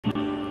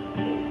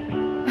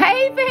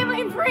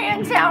Family and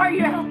friends, how are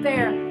you out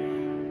there?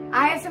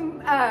 I had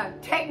some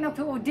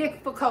technical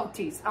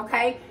difficulties,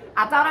 okay?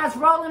 I thought I was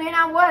rolling and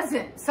I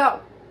wasn't.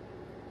 So,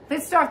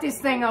 let's start this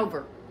thing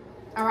over,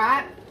 all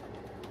right?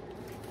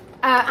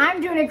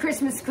 I'm doing a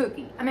Christmas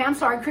cookie.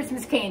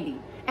 Christmas candy.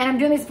 And I'm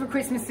doing this for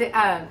Christmas,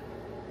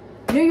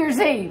 New Year's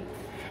Eve.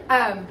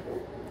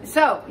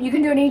 So, you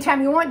can do it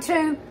anytime you want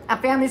to. I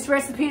found this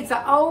recipe. It's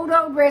an old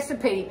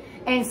recipe.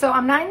 And so,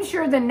 I'm not even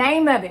sure the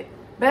name of it.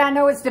 But I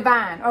know it's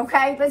divine,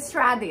 okay? Let's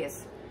try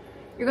this.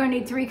 You're going to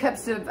need 3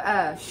 cups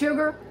of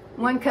sugar,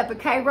 1 cup of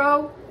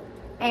Karo,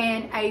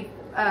 and a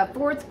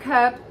 1/4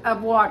 cup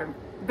of water.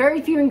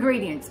 Very few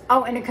ingredients.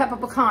 Oh, and a cup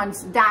of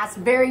pecans diced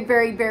very,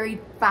 very, very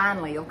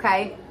finely,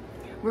 okay?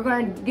 We're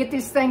going to get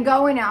this thing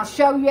going, and I'll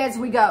show you as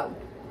we go.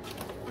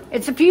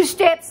 It's a few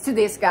steps to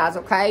this, guys,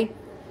 okay?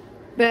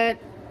 But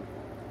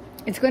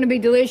it's going to be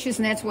delicious,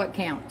 and that's what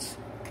counts.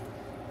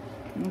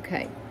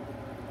 Okay.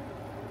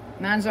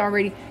 Mine's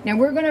already, now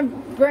we're going to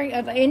bring,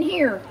 in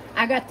here,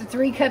 I got the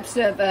 3 cups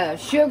of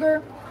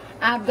sugar.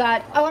 I've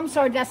got,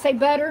 did I say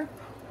butter?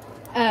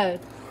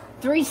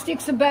 3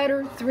 sticks of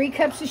butter, 3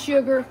 cups of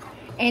sugar,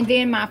 and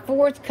then my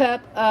 4th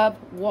cup of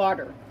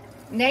water.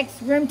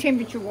 Next, room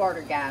temperature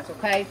water, guys,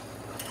 okay?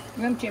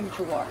 Room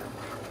temperature water.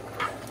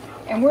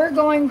 And we're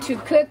going to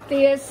cook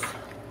this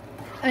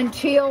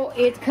until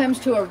it comes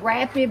to a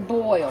rapid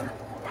boil,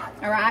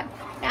 all right?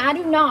 Now, I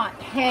do not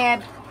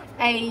have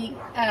a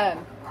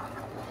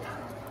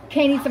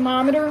candy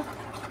thermometer.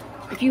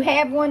 If you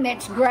have one,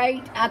 that's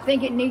great. I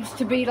think it needs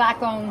to be like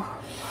on,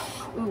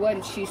 what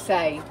did she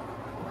say?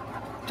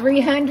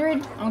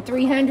 300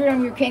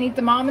 on your candy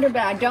thermometer,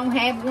 but I don't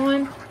have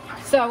one.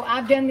 So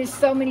I've done this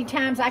so many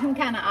times, I can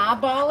kind of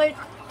eyeball it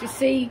to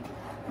see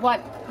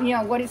what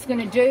it's going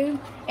to do.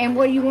 And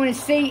what you want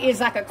to see is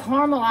like a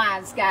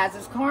caramelized, guys,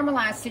 this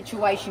caramelized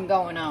situation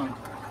going on.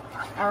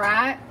 All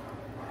right?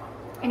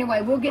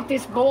 Anyway, we'll get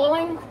this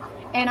boiling,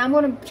 and I'm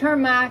going to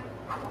turn my,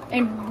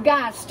 and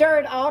guys, stir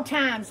it all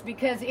times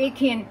because it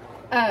can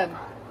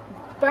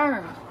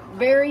burn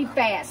very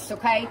fast,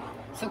 okay?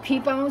 So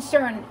keep on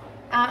stirring.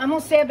 I'm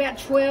going to say about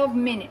 12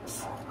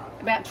 minutes.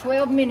 About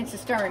 12 minutes of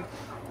stirring.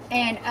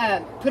 And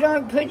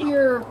put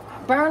your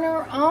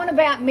burner on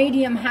about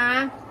medium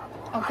high,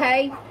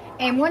 okay?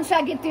 And once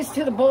I get this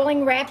to the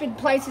boiling rapid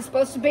place it's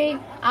supposed to be,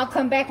 I'll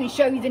come back and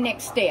show you the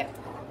next step.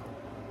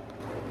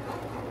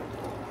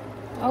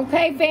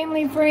 Okay,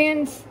 family and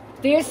friends.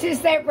 This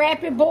is that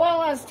rapid boil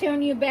I was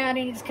telling you about,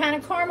 and it's kind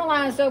of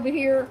caramelized over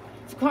here.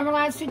 It's a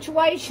caramelized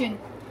situation.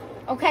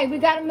 Okay, we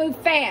got to move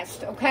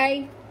fast,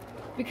 okay?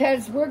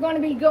 Because we're going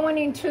to be going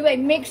into a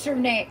mixer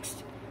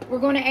next. We're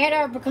going to add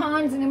our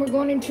pecans, and then we're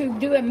going to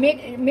do a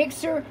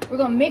mixer. We're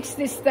going to mix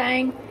this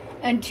thing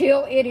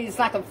until it is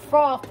like a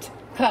frothed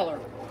color,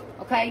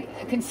 okay?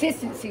 A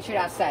consistency, should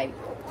I say.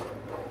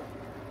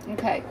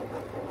 Okay,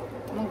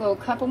 I'm going to go a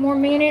couple more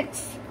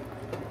minutes.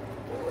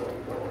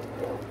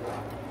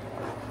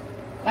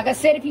 Like I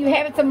said, if you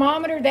have a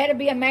thermometer, that'd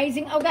be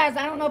amazing. Oh, guys,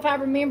 I don't know if I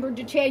remembered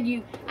to tell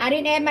you, I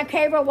didn't add my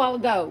Karo a while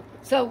ago.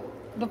 So,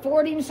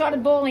 before it even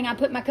started boiling, I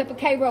put my cup of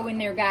Karo in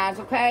there, guys,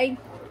 okay?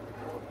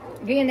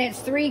 Again, that's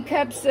 3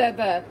 cups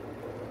of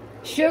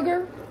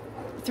sugar,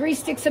 3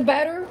 sticks of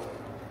butter,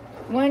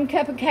 1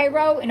 cup of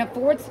Karo, and a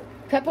 1/4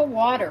 cup of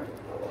water.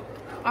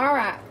 All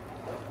right.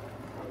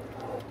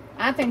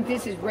 I think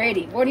this is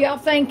ready. What are y'all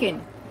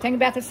thinking? Think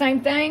about the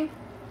same thing?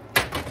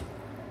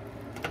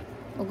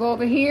 We'll go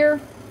over here.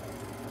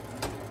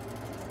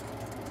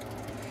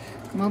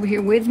 Come over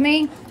here with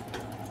me.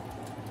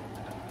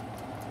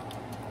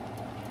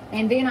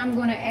 And then I'm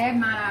going to add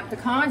my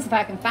pecans if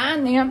I can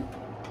find them.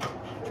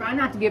 Try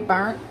not to get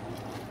burnt.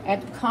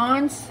 Add the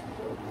pecans,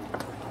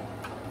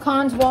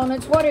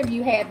 walnuts, whatever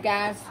you have,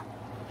 guys.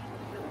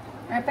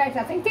 In fact,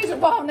 I think these are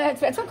walnuts.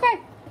 That's okay.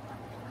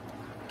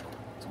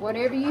 It's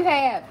whatever you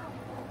have.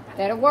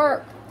 That'll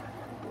work.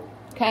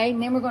 Okay,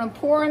 and then we're going to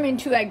pour them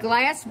into a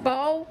glass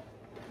bowl.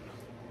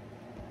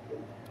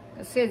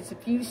 Like I said, it's a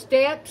few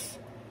steps.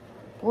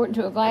 Pour it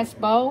into a glass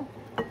bowl.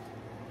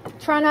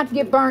 Try not to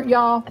get burnt,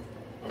 y'all.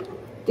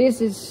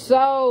 This is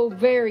so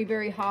very,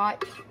 very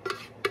hot.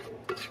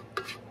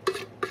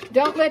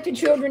 Don't let the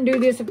children do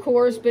this, of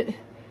course, but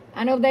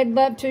I know they'd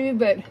love to,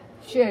 but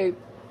shoot.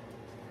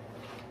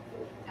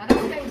 I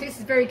don't think this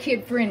is very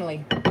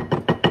kid-friendly.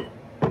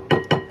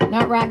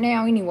 Not right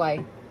now,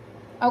 anyway.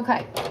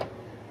 Okay.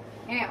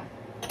 Now,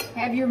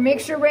 have your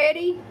mixer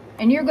ready,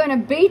 and you're going to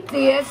beat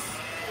this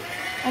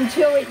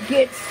until it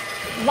gets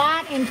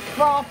light and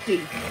frothy,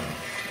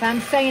 if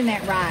I'm saying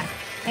that right.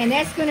 And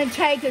that's going to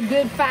take a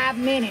good 5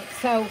 minutes,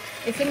 so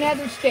it's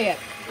another step.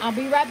 I'll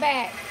be right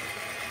back.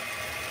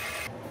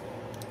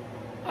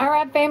 All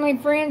right, family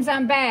and friends,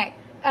 I'm back.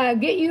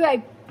 Get you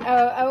a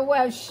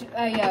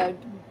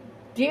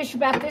dish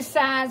about this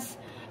size.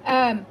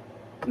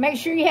 Make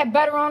sure you have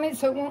butter on it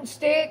so it won't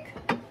stick.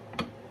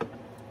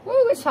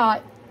 Woo, it's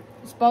hot.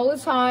 This bowl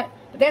is hot.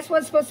 But that's what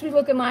it's supposed to be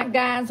looking like,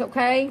 guys,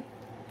 okay?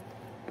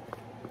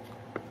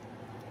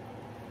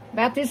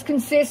 About this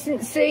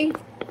consistency.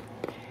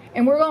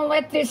 And we're going to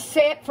let this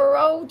set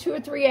for, 2 or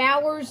 3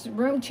 hours,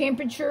 room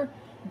temperature.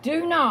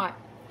 Do not,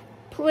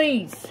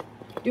 please,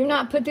 do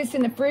not put this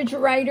in the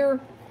refrigerator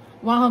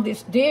while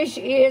this dish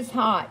is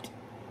hot.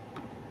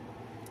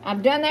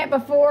 I've done that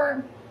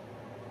before,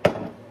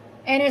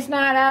 and it's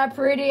not a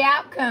pretty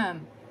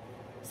outcome.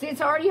 See,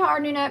 it's already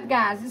hardening up,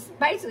 guys. It's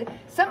basically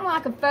something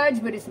like a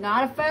fudge, but it's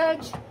not a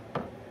fudge.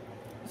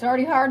 It's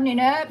already hardening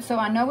up, so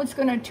I know it's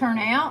going to turn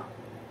out.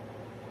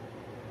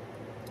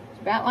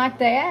 It's about like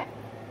that.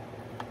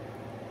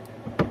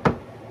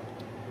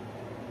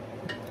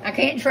 I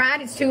can't try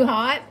it, it's too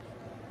hot.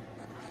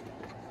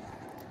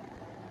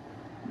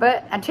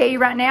 But I tell you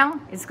right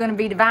now, it's going to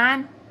be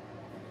divine.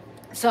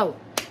 So,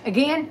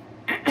 again,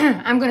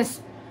 I'm going to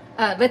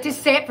let this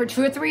set for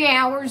 2 or 3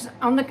 hours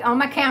on my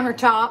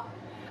countertop.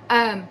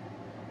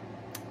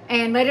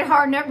 And let it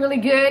harden up really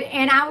good.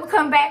 And I will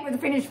come back with the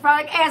finished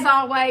product as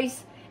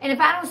always. And if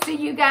I don't see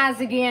you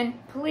guys again,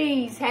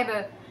 please have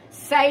a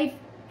safe,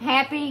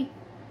 happy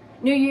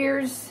New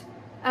Year's.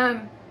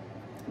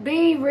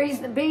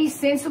 Be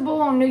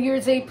sensible on New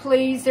Year's Eve,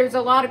 please. There's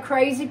a lot of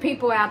crazy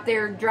people out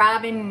there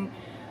driving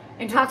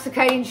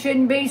intoxicating,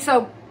 shouldn't be.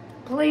 So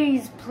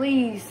please,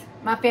 please,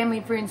 my family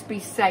and friends, be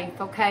safe,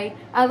 okay?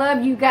 I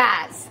love you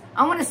guys.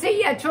 I want to see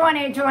you at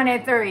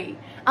 2023.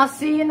 I'll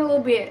see you in a little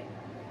bit.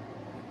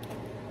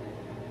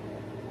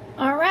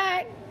 All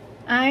right.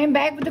 I am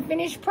back with the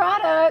finished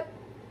product.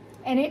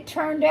 And it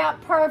turned out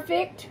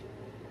perfect.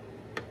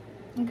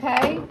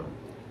 Okay.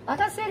 Like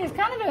I said, it's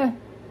kind of a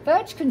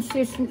fudge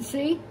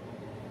consistency.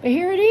 But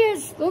here it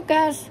is. Look,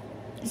 guys.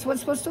 This is what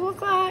it's supposed to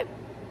look like.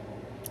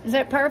 Is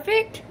that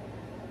perfect?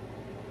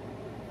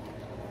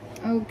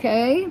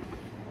 Okay.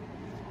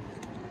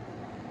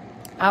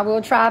 I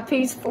will try a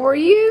piece for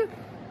you.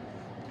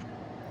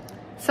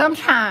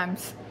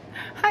 Sometimes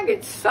I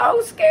get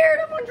so scared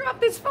I'm going to drop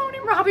this phone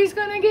and Robbie's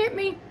going to get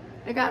me.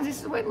 But guys,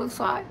 this is what it looks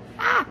like.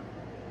 Ah.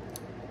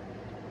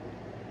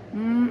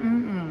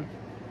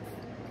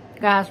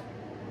 Guys,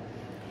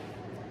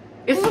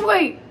 it's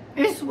sweet.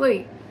 It's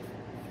sweet.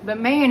 But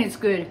man, it's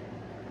good.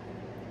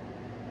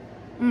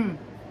 Can't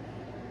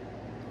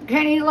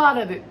eat a lot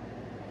of it.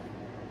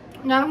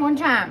 Not at one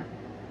time.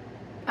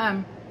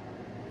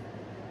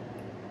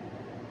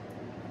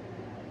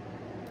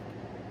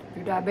 If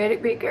you're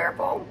diabetic, be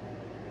careful.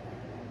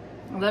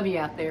 I love you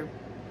out there.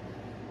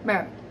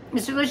 But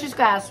it's delicious,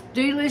 guys.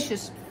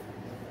 Delicious.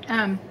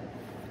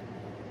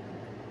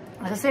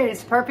 Like I said,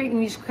 it's perfect,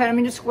 and you just cut them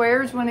into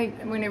squares when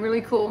they're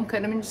really cool.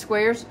 Cut them into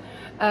squares.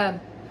 And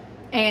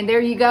there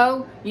you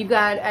go. You've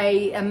got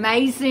a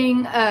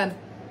amazing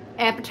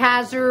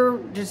appetizer,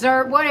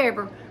 dessert,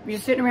 whatever. You're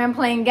just sitting around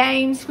playing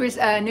games,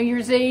 New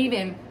Year's Eve,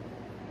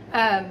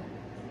 and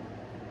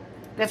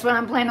that's what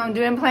I'm planning on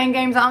doing, playing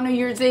games on New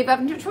Year's Eve up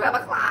until 12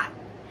 o'clock.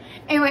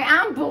 Anyway,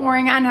 I'm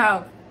boring, I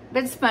know,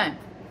 but it's fun.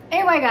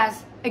 Anyway,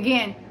 guys,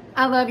 again,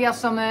 I love y'all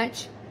so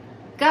much.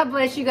 God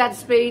bless you,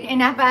 Godspeed.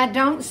 And if I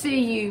don't see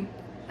you,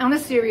 on a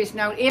serious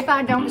note, if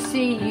I don't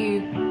see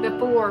you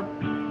before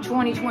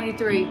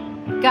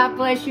 2023, God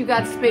bless you,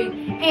 Godspeed.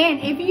 And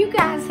if you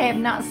guys have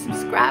not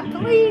subscribed,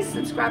 please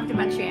subscribe to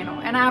my channel.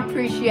 And I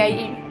appreciate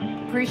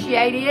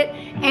it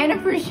and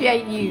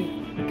appreciate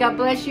you. God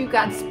bless you,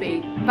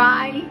 Godspeed.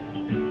 Bye.